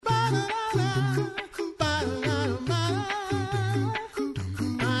You're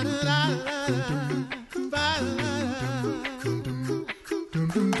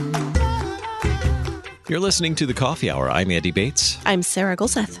listening to The Coffee Hour. I'm Andy Bates. I'm Sarah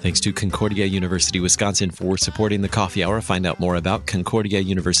Gulseth. Thanks to Concordia University, Wisconsin for supporting The Coffee Hour. Find out more about Concordia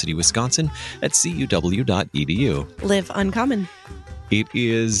University, Wisconsin at cuw.edu. Live uncommon. It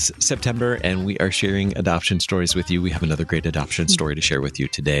is September, and we are sharing adoption stories with you. We have another great adoption story to share with you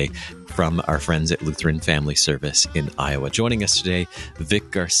today from our friends at Lutheran Family Service in Iowa. Joining us today,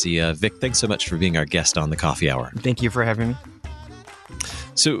 Vic Garcia. Vic, thanks so much for being our guest on The Coffee Hour. Thank you for having me.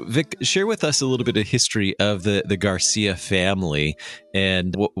 So, Vic, share with us a little bit of history of the Garcia family,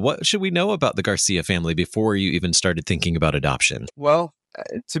 and what should we know about the Garcia family before you even started thinking about adoption? Well,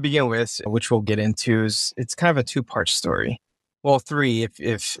 to begin with, which we'll get into, is it's kind of a two-part story. Well, three,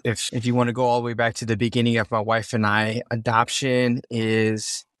 if you want to go all the way back to the beginning of my wife and I, adoption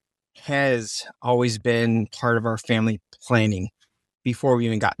has always been part of our family planning before we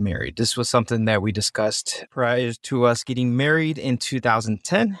even got married. This was something that we discussed prior to us getting married in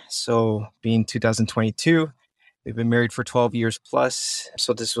 2010. So being 2022, we've been married for 12 years plus.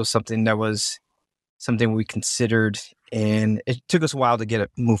 So this was something we considered, and it took us a while to get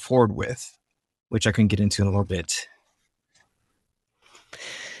it move forward with, which I can get into in a little bit.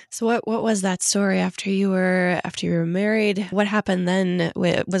 So what was that story after you were married? What happened then?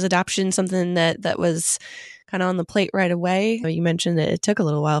 Was adoption something that was kind of on the plate right away? You mentioned that it took a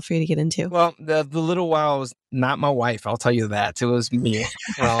little while for you to get into. Well, the little while was not my wife. I'll tell you that. It was me.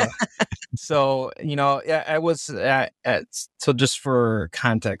 So, I was so just for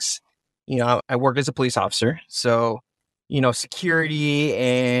context, I work as a police officer. So, security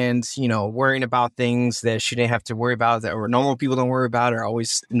and, worrying about things that she didn't have to worry about that or normal people don't worry about are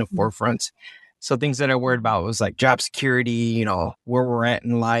always in the forefront. So things that I worried about was like job security, where we're at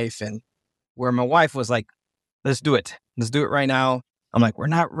in life, and where my wife was like, let's do it. Let's do it right now. I'm like, we're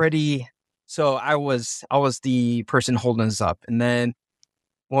not ready. So I was the person holding us up. And then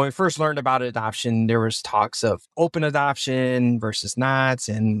when we first learned about adoption, there was talks of open adoption versus not.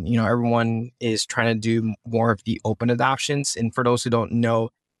 And, everyone is trying to do more of the open adoptions. And for those who don't know,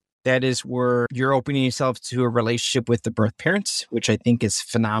 that is where you're opening yourself to a relationship with the birth parents, which I think is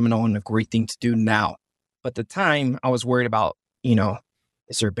phenomenal and a great thing to do now. But at the time, I was worried about,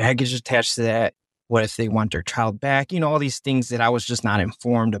 is there baggage attached to that? What if they want their child back? All these things that I was just not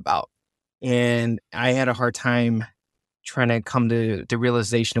informed about. And I had a hard time trying to come to the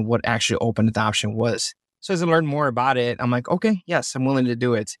realization of what actually open adoption was. So as I learned more about it, I'm like, okay, yes, I'm willing to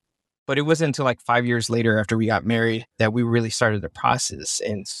do it. But it wasn't until like 5 years later after we got married that we really started the process.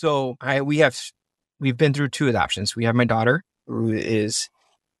 And so we've been through two adoptions. We have my daughter, who is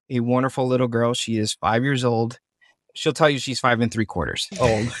a wonderful little girl. She is 5 years old. She'll tell you she's 5 3/4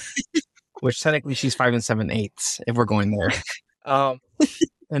 old, which technically she's 5 7/8 if we're going there.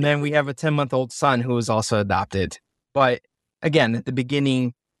 And then we have a 10-month-old son who was also adopted. But again, at the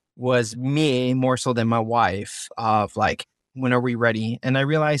beginning was me more so than my wife of like, when are we ready? And I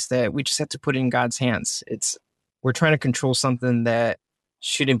realized that we just have to put it in God's hands. We're trying to control something that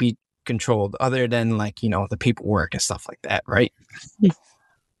shouldn't be controlled other than like, the paperwork and stuff like that. Right.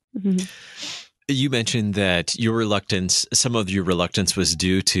 Mm-hmm. You mentioned that some of your reluctance was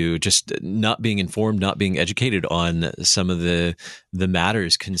due to just not being informed, not being educated on some of the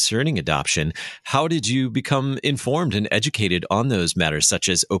matters concerning adoption. How did you become informed and educated on those matters, such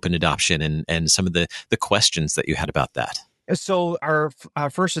as open adoption and some of the questions that you had about that? So our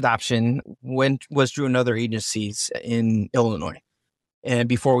first adoption was through another agencies in Illinois. And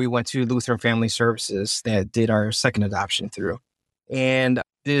before we went to Lutheran Family Services that did our second adoption through. And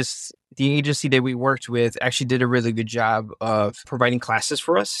the agency that we worked with actually did a really good job of providing classes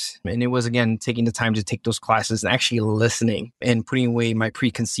for us. And it was, again, taking the time to take those classes and actually listening and putting away my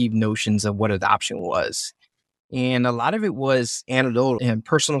preconceived notions of what adoption was. And a lot of it was anecdotal and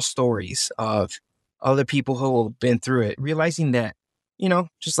personal stories of other people who have been through it, realizing that,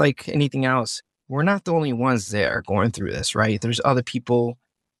 just like anything else, we're not the only ones that are going through this, right? There's other people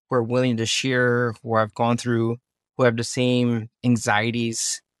who are willing to share, who have gone through, who have the same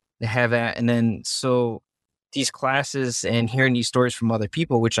anxieties they have that. And then so these classes and hearing these stories from other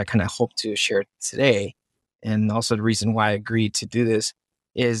people, which I kind of hope to share today, and also the reason why I agreed to do this,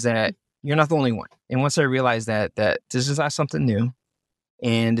 is that you're not the only one. And once I realized that this is not something new,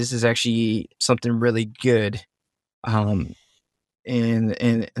 and this is actually something really good, and at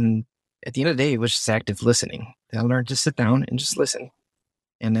the end of the day, it was just active listening. I learned to sit down and just listen,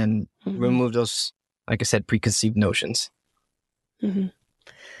 and then remove those, like I said, preconceived notions. Mm-hmm.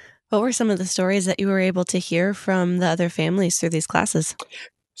 What were some of the stories that you were able to hear from the other families through these classes?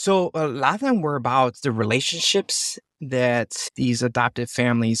 So a lot of them were about the relationships that these adoptive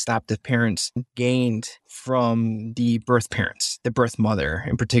parents gained from the birth parents, the birth mother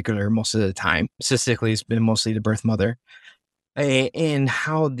in particular, most of the time. Statistically, it's been mostly the birth mother, and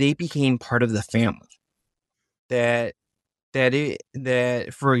how they became part of the family. That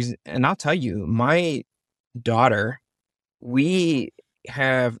and I'll tell you, my daughter, we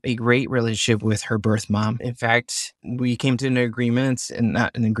have a great relationship with her birth mom. In fact, we came to an agreement, and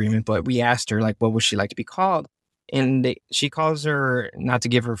not an agreement, but we asked her, like, what would she like to be called? And she calls her, not to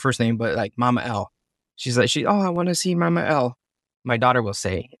give her first name, but like Mama L. She's like, I want to see Mama L, my daughter will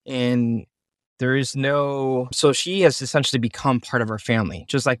say. And so she has essentially become part of our family,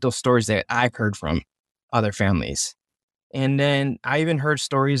 just like those stories that I've heard from other families. And then I even heard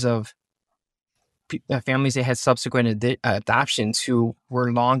stories of families that had subsequent adoptions who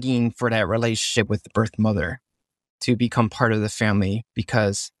were longing for that relationship with the birth mother to become part of the family,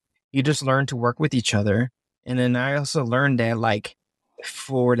 because you just learn to work with each other. And then I also learned that, like,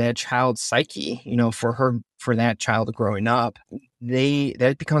 for that child's psyche, for that child growing up,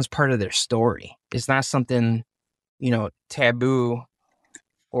 that becomes part of their story. It's not something, taboo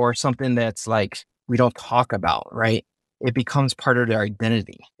or something that's like we don't talk about, right? It becomes part of their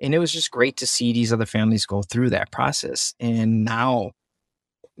identity. And it was just great to see these other families go through that process. And now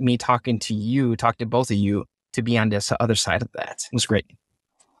me talk to both of you, to be on this other side of that, it was great.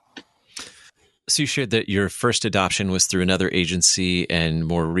 So you shared that your first adoption was through another agency, and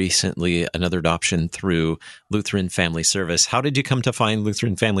more recently another adoption through Lutheran Family Service. How did you come to find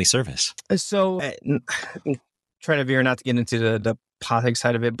Lutheran Family Service? So I'm trying to veer not to get into the politics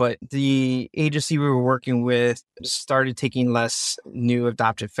side of it, but the agency we were working with started taking less new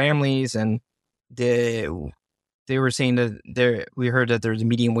adopted families, and they were saying that we heard that the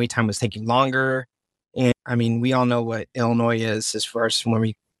median wait time was taking longer. And I mean, we all know what Illinois is as far as when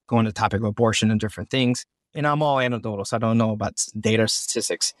we go on the topic of abortion and different things. And I'm all anecdotal, so I don't know about data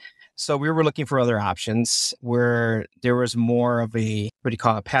statistics. So we were looking for other options where there was more of a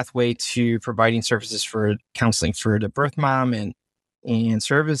pathway to providing services for counseling for the birth mom and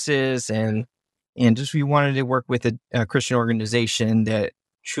services, and just we wanted to work with a Christian organization that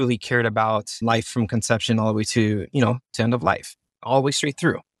truly cared about life from conception all the way to end of life, all the way straight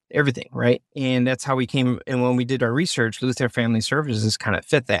through everything, right? And that's how we came. And when we did our research, Lutheran Family Services kind of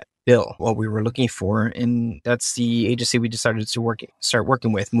fit that bill, what we were looking for. And that's the agency we decided to start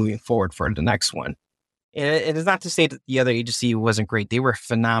working with moving forward for the next one. And it is not to say that the other agency wasn't great. They were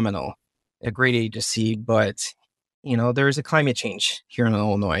phenomenal, a great agency, but there is a climate change here in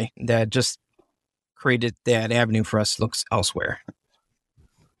Illinois that just created that avenue for us to look elsewhere.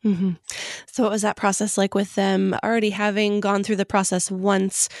 Mm-hmm. So what was that process like with them already having gone through the process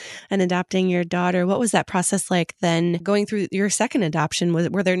once and adopting your daughter? What was that process like then going through your second adoption?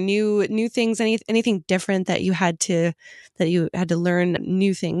 Were there new things, anything different that you had to learn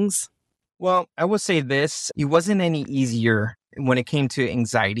new things? Well, I would say this, it wasn't any easier when it came to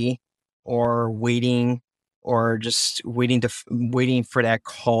anxiety or waiting or just waiting for that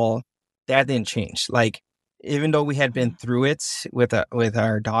call. That didn't change. Like, even though we had been through it with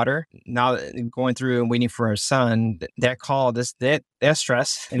our daughter, now going through and waiting for our son, that call, that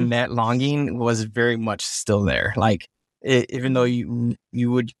stress and that longing was very much still there. Like, even though you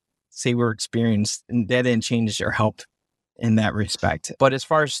would say we're experienced, that didn't change or help in that respect. But as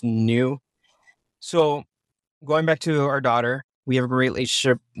far as new, so going back to our daughter, we have a great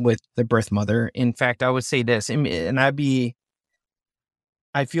relationship with the birth mother. In fact, I would say this, and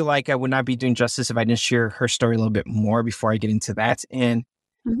I feel like I would not be doing justice if I didn't share her story a little bit more before I get into that. And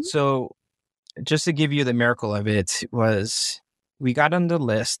so just to give you the miracle of it was we got on the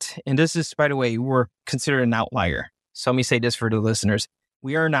list. And this is, by the way, we're considered an outlier. So let me say this for the listeners.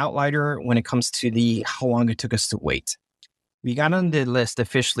 We are an outlier when it comes to how long it took us to wait. We got on the list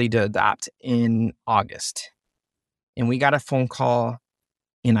officially to adopt in August. And we got a phone call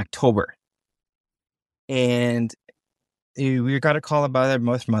in October. And we got a call about our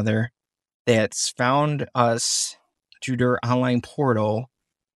birth mother that's found us through their online portal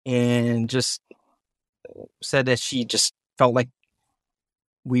and just said that she just felt like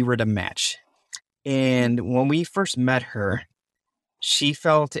we were the match. And when we first met her, she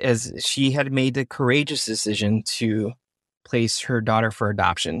felt as she had made the courageous decision to place her daughter for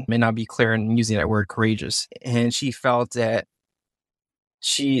adoption. May not be clear in using that word courageous. And she felt that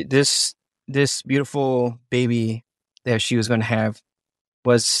this beautiful baby that she was going to have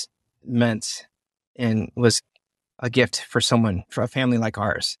was meant and was a gift for a family like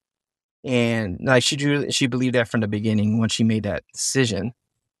ours. And like she believed that from the beginning when she made that decision.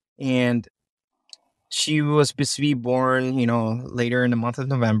 And she was supposed to be born, later in the month of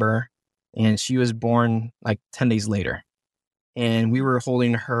November, and she was born like 10 days later. And we were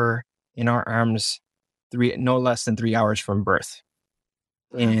holding her in our arms no less than 3 hours from birth.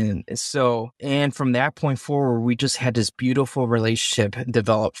 And from that point forward, we just had this beautiful relationship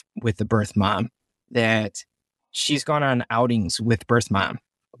develop with the birth mom, that she's gone on outings with birth mom,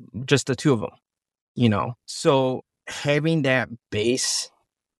 just the two of them, So having that base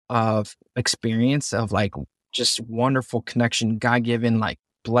of experience of like just wonderful connection, God-given like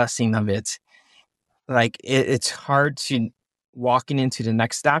blessing of it, like it's hard to walking into the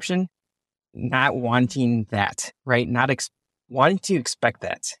next adoption, not wanting that, right? Not wanting to expect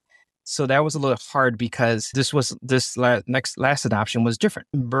that. So that was a little hard because this last adoption was different.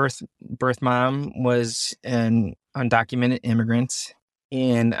 Birth mom was an undocumented immigrant.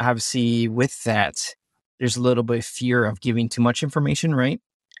 And obviously with that, there's a little bit of fear of giving too much information, right?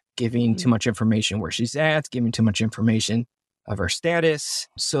 Giving too much information where she's at, giving too much information of her status.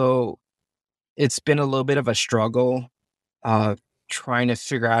 So it's been a little bit of a struggle trying to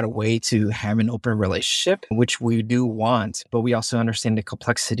figure out a way to have an open relationship, which we do want, but we also understand the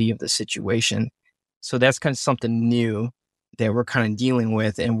complexity of the situation. So that's kind of something new that we're kind of dealing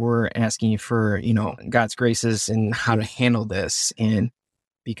with, and we're asking for, God's graces and how to handle this. And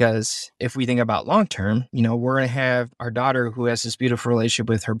because if we think about long-term, we're going to have our daughter who has this beautiful relationship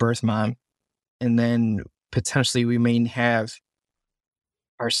with her birth mom. And then potentially we may have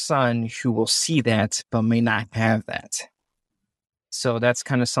our son who will see that, but may not have that. So that's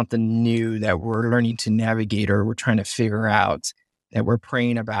kind of something new that we're learning to navigate, or we're trying to figure out, that we're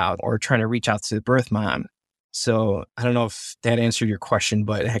praying about, or trying to reach out to the birth mom. So I don't know if that answered your question,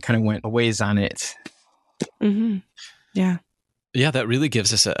 but I kind of went a ways on it. Mm-hmm. Yeah. Yeah, that really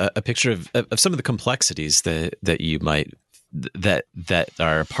gives us a picture of some of the complexities that you might that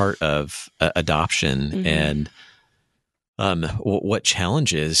are part of adoption, and what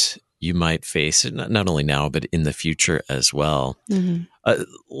challenges you might face, not only now but in the future as well.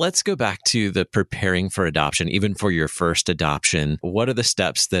 Let's go back to the preparing for adoption, even for your first adoption. What are the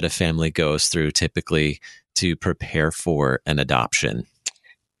steps that a family goes through typically to prepare for an adoption?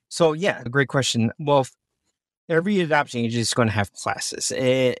 So yeah, great question. Well, every adoption agency is going to have classes.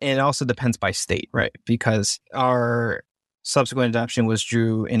 It also depends by state, right? Because our subsequent adoption was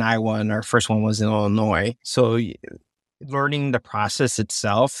Drew in Iowa, and our first one was in Illinois. So learning the process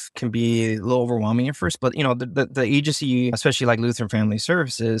itself can be a little overwhelming at first, but the agency, especially like Lutheran Family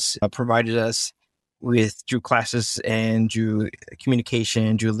Services, provided us with Drew classes and Drew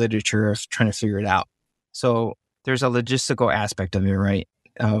communication, Drew literature of trying to figure it out. So there's a logistical aspect of it, right?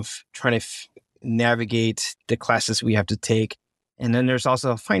 Of trying to navigate the classes we have to take. And then there's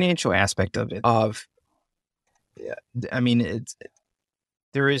also a financial aspect of it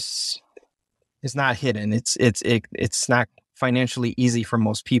it's not hidden. It's not financially easy for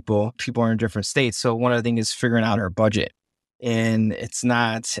most people. People are in different states. So one of the things is figuring out our budget. And it's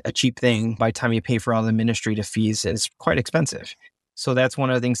not a cheap thing. By the time you pay for all the administrative fees, it's quite expensive. So that's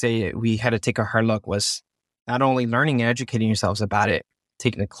one of the things that we had to take a hard look, was not only learning and educating yourselves about it,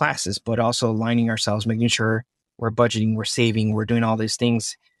 taking the classes, but also aligning ourselves, making sure we're budgeting, we're saving, we're doing all these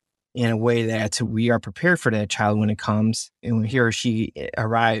things in a way that we are prepared for that child when it comes, and when he or she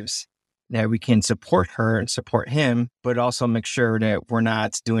arrives, that we can support her and support him, but also make sure that we're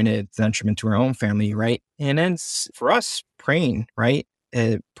not doing it detriment to our own family, right? And then for us, praying, right?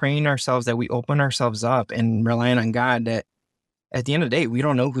 Praying ourselves that we open ourselves up and relying on God, that at the end of the day, we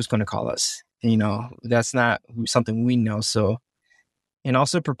don't know who's going to call us. That's not something we know. So, and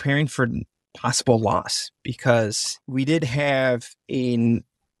also preparing for possible loss, because we did have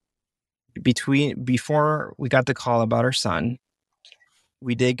before we got the call about our son,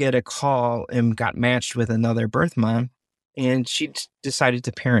 we did get a call and got matched with another birth mom, and she decided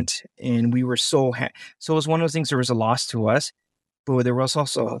to parent. And we were so it was one of those things. There was a loss to us, but there was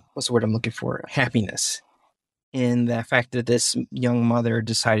also, what's the word I'm looking for? Happiness in the fact that this young mother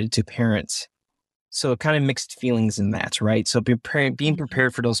decided to parent. So kind of mixed feelings in that, right? So being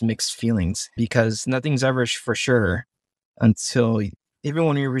prepared for those mixed feelings, because nothing's ever for sure until, even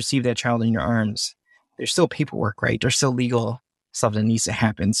when you receive that child in your arms, there's still paperwork, right? There's still legal stuff that needs to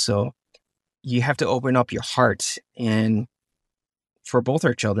happen. So you have to open up your heart. And for both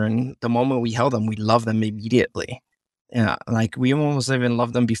our children, the moment we held them, we loved them immediately. Yeah, like we almost even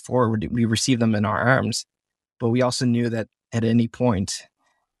loved them before we received them in our arms. But we also knew that at any point,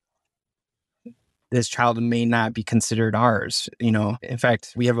 this child may not be considered ours. In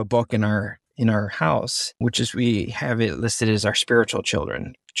fact, we have a book in our house, which is, we have it listed as our spiritual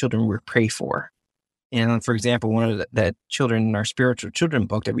children we pray for. And for example, one of the children in our spiritual children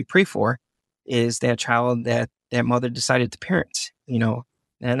book that we pray for is that child that mother decided to parent. And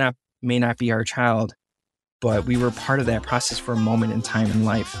that may not be our child, but we were part of that process for a moment in time in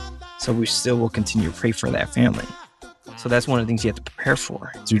life. So we still will continue to pray for that family. So that's one of the things you have to prepare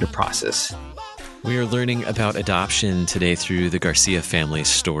for through the process. We are learning about adoption today through the Garcia family's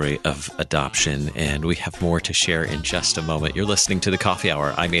story of adoption, and we have more to share in just a moment. You're listening to The Coffee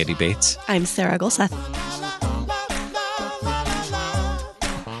Hour. I'm Andy Bates. I'm Sarah Gulseth.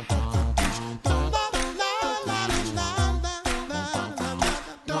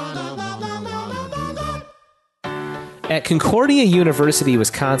 At Concordia University,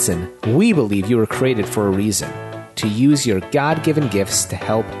 Wisconsin, we believe you were created for a reason: to use your God-given gifts to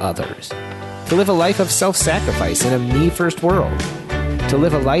help others, to live a life of self-sacrifice in a me-first world, to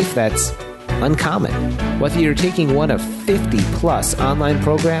live a life that's uncommon. Whether you're taking one of 50-plus online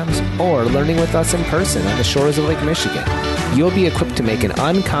programs or learning with us in person on the shores of Lake Michigan, you'll be equipped to make an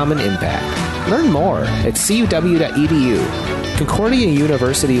uncommon impact. Learn more at cuw.edu. Concordia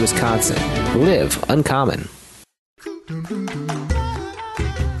University, Wisconsin. Live uncommon.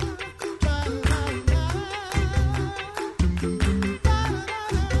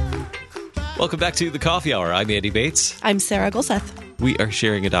 Welcome back to The Coffee Hour. I'm Andy Bates. I'm Sarah Gulseth. We are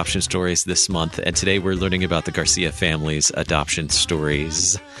sharing adoption stories this month, and today we're learning about the Garcia family's adoption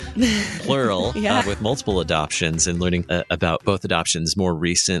stories, plural, Yeah. With multiple adoptions, and learning about both adoptions. More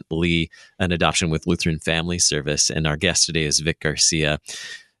recently, an adoption with Lutheran Family Service, and our guest today is Vic Garcia.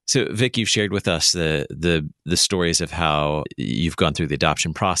 So, Vic, you've shared with us the stories of how you've gone through the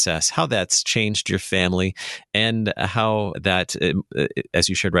adoption process, how that's changed your family, and how that, as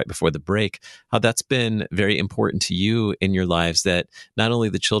you shared right before the break, how that's been very important to you in your lives, that not only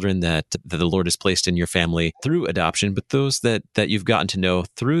the children that the Lord has placed in your family through adoption, but those that you've gotten to know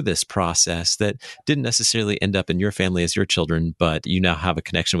through this process that didn't necessarily end up in your family as your children, but you now have a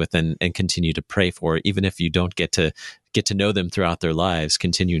connection with and continue to pray for, even if you don't get to know them throughout their lives,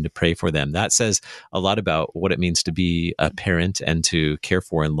 continuing to pray for them. That says a lot about what it means to be a parent and to care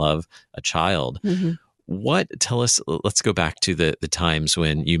for and love a child. Mm-hmm. Let's go back to the times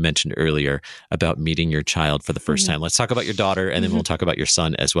when you mentioned earlier about meeting your child for the first time. Let's talk about your daughter, and then we'll talk about your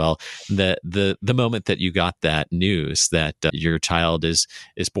son as well. The moment that you got that news that your child is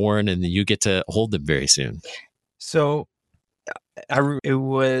born and you get to hold them very soon. So it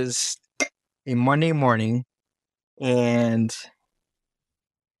was a Monday morning, and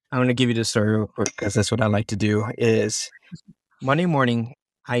I'm going to give you the story real quick because that's what I like to do. Is Monday morning,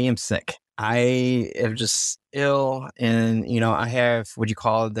 I am sick. I am just ill, and I have what you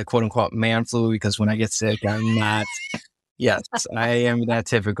call the quote unquote man flu, because when I get sick, I'm not. Yes, I am that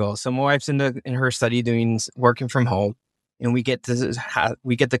typical. So my wife's in her study working from home, and we get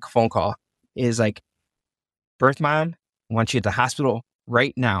the phone call. It's like, birth mom, I want you at the hospital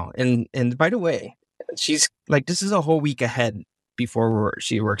right now. And by the way, she's like, this is a whole week ahead before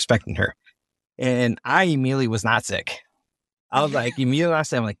we're expecting her. And I immediately was not sick. I was like, immediately last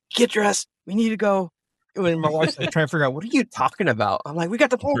time, I'm like, get dressed. We need to go. And my wife's like trying to figure out, what are you talking about? I'm like, we got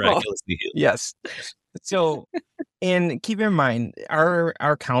the phone call. Yes. So, and keep in mind,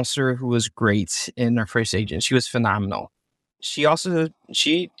 our counselor, who was great in our first agent, she was phenomenal. She also,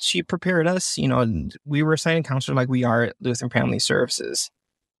 she prepared us, we were assigned a counselor like we are at Lutheran Family Services.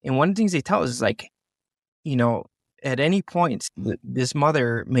 And one of the things they tell us is like, at any point, this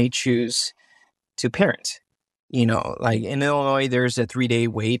mother may choose to parent. Like in Illinois, there's a 3-day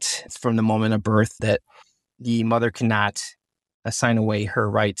wait from the moment of birth that the mother cannot assign away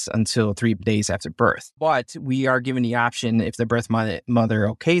her rights until 3 days after birth. But we are given the option, if the birth mother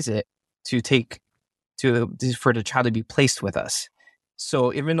okays it, for the child to be placed with us.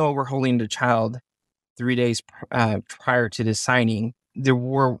 So even though we're holding the child 3 days prior to the signing,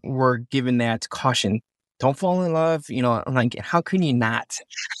 we're given that caution. Don't fall in love. I'm like, how can you not?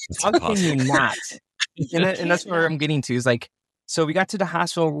 How can you not? And that's where I'm getting to. Is like, so we got to the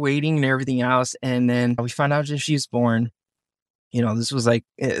hospital waiting and everything else. And then we found out that she was born. This was like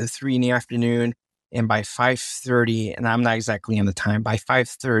 3 p.m. And by 5:30, and I'm not exactly on the time, by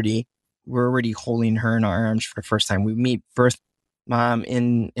 5:30, we're already holding her in our arms for the first time. We meet birth mom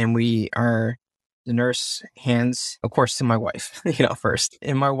and we are the nurse hands, of course, to my wife, first.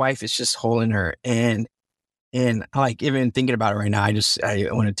 And my wife is just holding her. And like, even thinking about it right now, I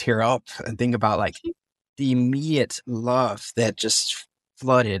want to tear up and think about like the immediate love that just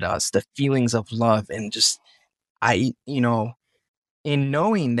flooded us, the feelings of love. And just, in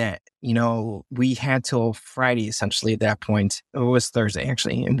knowing that, we had till Friday, essentially at that point, it was Thursday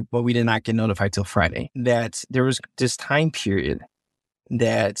actually, but we did not get notified till Friday, that there was this time period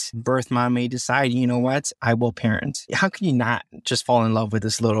that birth mom may decide, I will parent. How can you not just fall in love with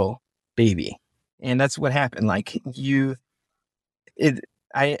this little baby. And that's what happened. Like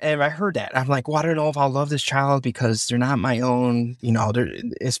I heard that. I'm like, well, I don't know if I'll love this child because they're not my own,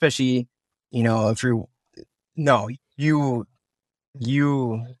 especially, if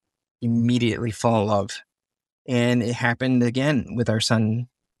you immediately fall in love. And it happened again with our son.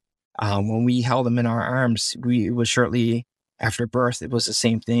 When we held him in our arms, it was shortly after birth. It was the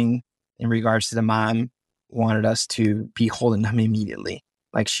same thing in regards to the mom wanted us to be holding him immediately.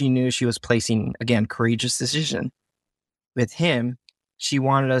 Like she knew she was placing, again, courageous decision with him. She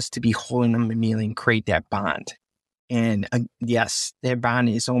wanted us to be holding him immediately and create that bond. And yes, that bond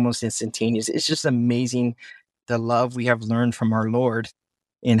is almost instantaneous. It's just amazing the love we have learned from our Lord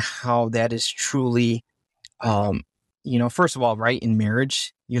and how that is truly, first of all, right, in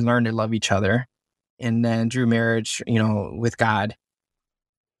marriage, you learn to love each other. And then through marriage, with God,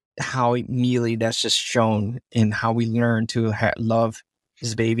 how immediately that's just shown in how we learn to love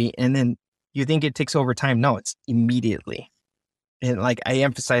his baby. And then you think it takes over time. No, it's immediately. And like I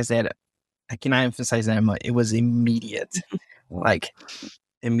emphasize that, I cannot emphasize that much. It was immediate, like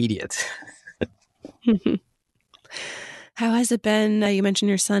immediate. How has it been? You mentioned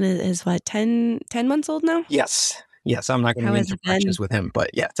your son is what, 10 months old now? Yes. I'm not going to get into fractions with him, but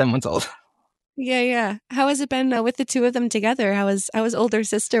yeah, 10 months old. Yeah. How has it been with the two of them together? How was older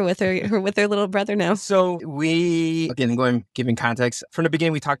sister with her little brother now? So we, again, giving context, from the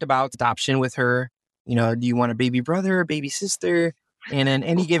beginning, we talked about adoption with her. Do you want a baby brother or baby sister? And then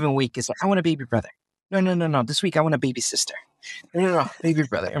any given week, it's like, I want a baby brother. No. This week, I want a baby sister. No, baby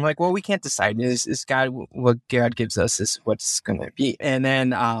brother. I'm like, well, we can't decide. It's God, what God gives us is what's going to be. And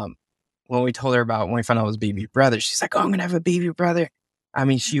then when we told her when we found out it was baby brother, she's like, oh, I'm going to have a baby brother. I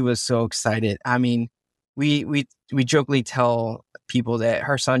mean, she was so excited. I mean, we jokingly tell people that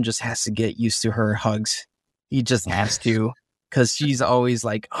her son just has to get used to her hugs. He just has to, because she's always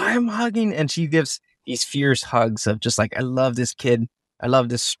like, oh, I'm hugging. And she gives these fierce hugs of just like, I love this kid. I love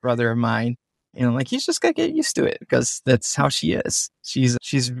this brother of mine. And I'm like, he's just got to get used to it because that's how she is.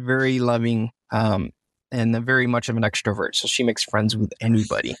 She's very loving and very much of an extrovert. So she makes friends with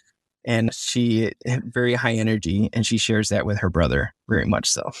anybody. And she very high energy, and she shares that with her brother very much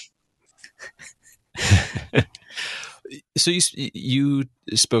so. So you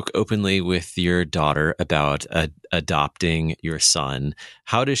spoke openly with your daughter about adopting your son.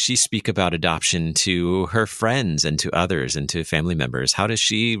 How does she speak about adoption to her friends and to others and to family members? How does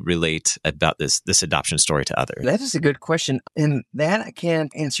she relate about this adoption story to others? That is a good question. And that I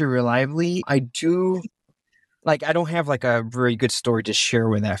can't answer reliably. I don't have like a very good story to share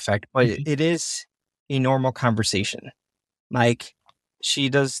with that fact, but it is a normal conversation. Like she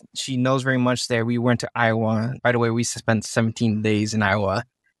knows very much that we went to Iowa. By the way, we spent 17 days in Iowa.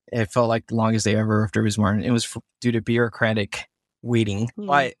 It felt like the longest day ever after he was born. It was due to bureaucratic waiting.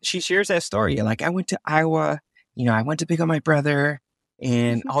 But she shares that story. Like, I went to Iowa, I went to pick up my brother.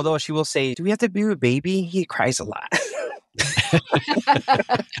 And although she will say, do we have to be a baby? He cries a lot.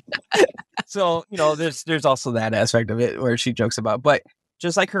 So, there's also that aspect of it where she jokes about, but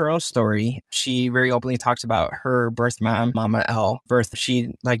just like her own story, she very openly talks about her birth mom, Mama L. Birth.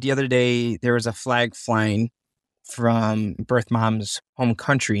 She, like the other day, there was a flag flying from birth mom's home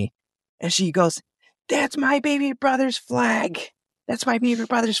country. And she goes, that's my baby brother's flag. That's my baby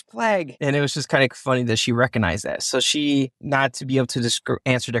brother's flag. And it was just kind of funny that she recognized that. So she, not to be able to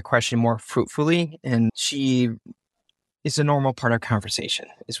answer the question more fruitfully, and it's a normal part of conversation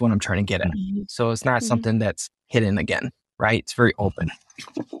is what I'm trying to get at. So it's not something that's hidden again, right? It's very open.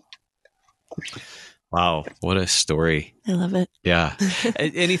 Wow. What a story. I love it. Yeah.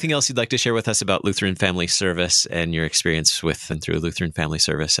 Anything else you'd like to share with us about Lutheran Family Service and your experience with and through Lutheran Family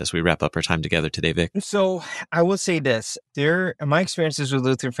Service as we wrap up our time together today, Vic? So I will say this, my experiences with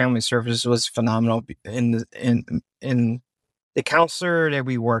Lutheran Family Service was phenomenal. In the counselor that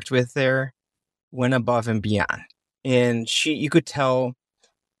we worked with there went above and beyond. And you could tell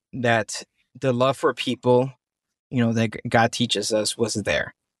that the love for people, that God teaches us was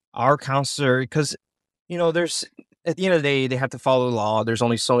there. Our counselor, because, there's, at the end of the day, they have to follow the law. There's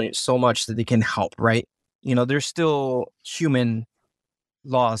only so much that they can help, right? There's still human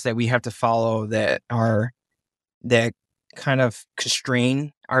laws that we have to follow that kind of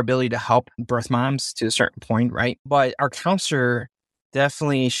constrain our ability to help birth moms to a certain point, right? But our counselor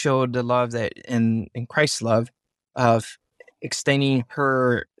definitely showed the love that in Christ's love of extending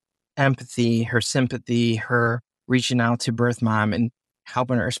her empathy, her sympathy, her reaching out to birth mom and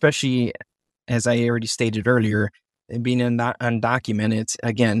helping her, especially as I already stated earlier, being undocumented.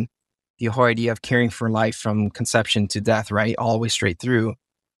 Again, the whole idea of caring for life from conception to death, right? All the way straight through.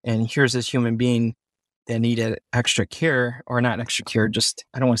 And here's this human being that needed extra care, or not extra care, just,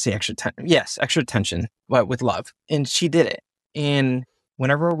 I don't want to say extra extra attention, but with love. And she did it. And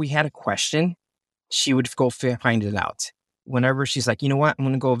whenever we had a question, she would go find it out. Whenever she's like, you know what, I'm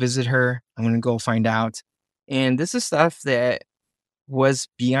going to go visit her. I'm going to go find out. And this is stuff that was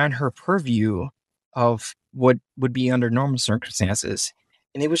beyond her purview of what would be under normal circumstances.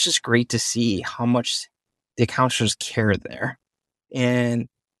 And it was just great to see how much the counselors cared there. And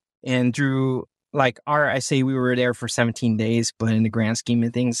through, like, I say we were there for 17 days, but in the grand scheme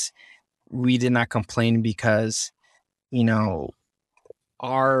of things, we did not complain because, you know,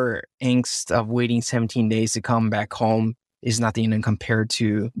 our angst of waiting 17 days to come back home is nothing compared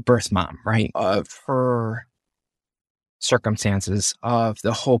to birth mom, right? Of her circumstances, of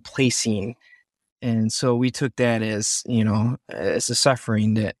the whole placing. And so we took that as, you know, as a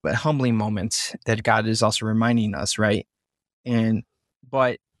suffering, that a humbling moment that God is also reminding us, right?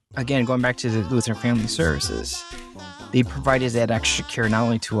 But again, going back to the Lutheran Family Services, they provided that extra care not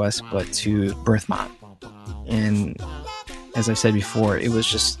only to us, but to birth mom. And as I said before, it was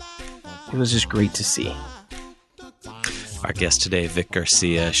just great to see. Our guest today, Vic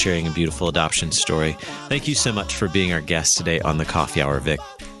Garcia, sharing a beautiful adoption story. Thank you so much for being our guest today on the Coffee Hour, Vic.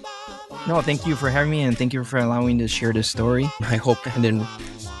 No, thank you for having me, and thank you for allowing me to share this story. I hope I didn't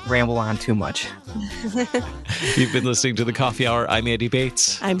ramble on too much. You've been listening to the Coffee Hour. I'm Andy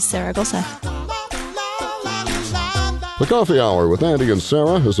Bates. I'm Sarah Golseth. The Coffee Hour with Andy and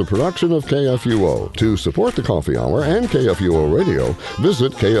Sarah is a production of KFUO. To support the Coffee Hour and KFUO Radio,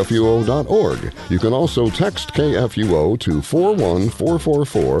 visit KFUO.org. You can also text KFUO to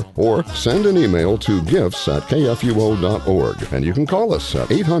 41444 or send an email to gifts@KFUO.org. And you can call us at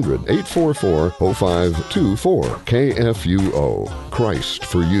 800-844-0524. KFUO. Christ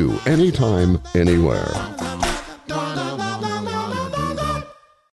for you, anytime, anywhere.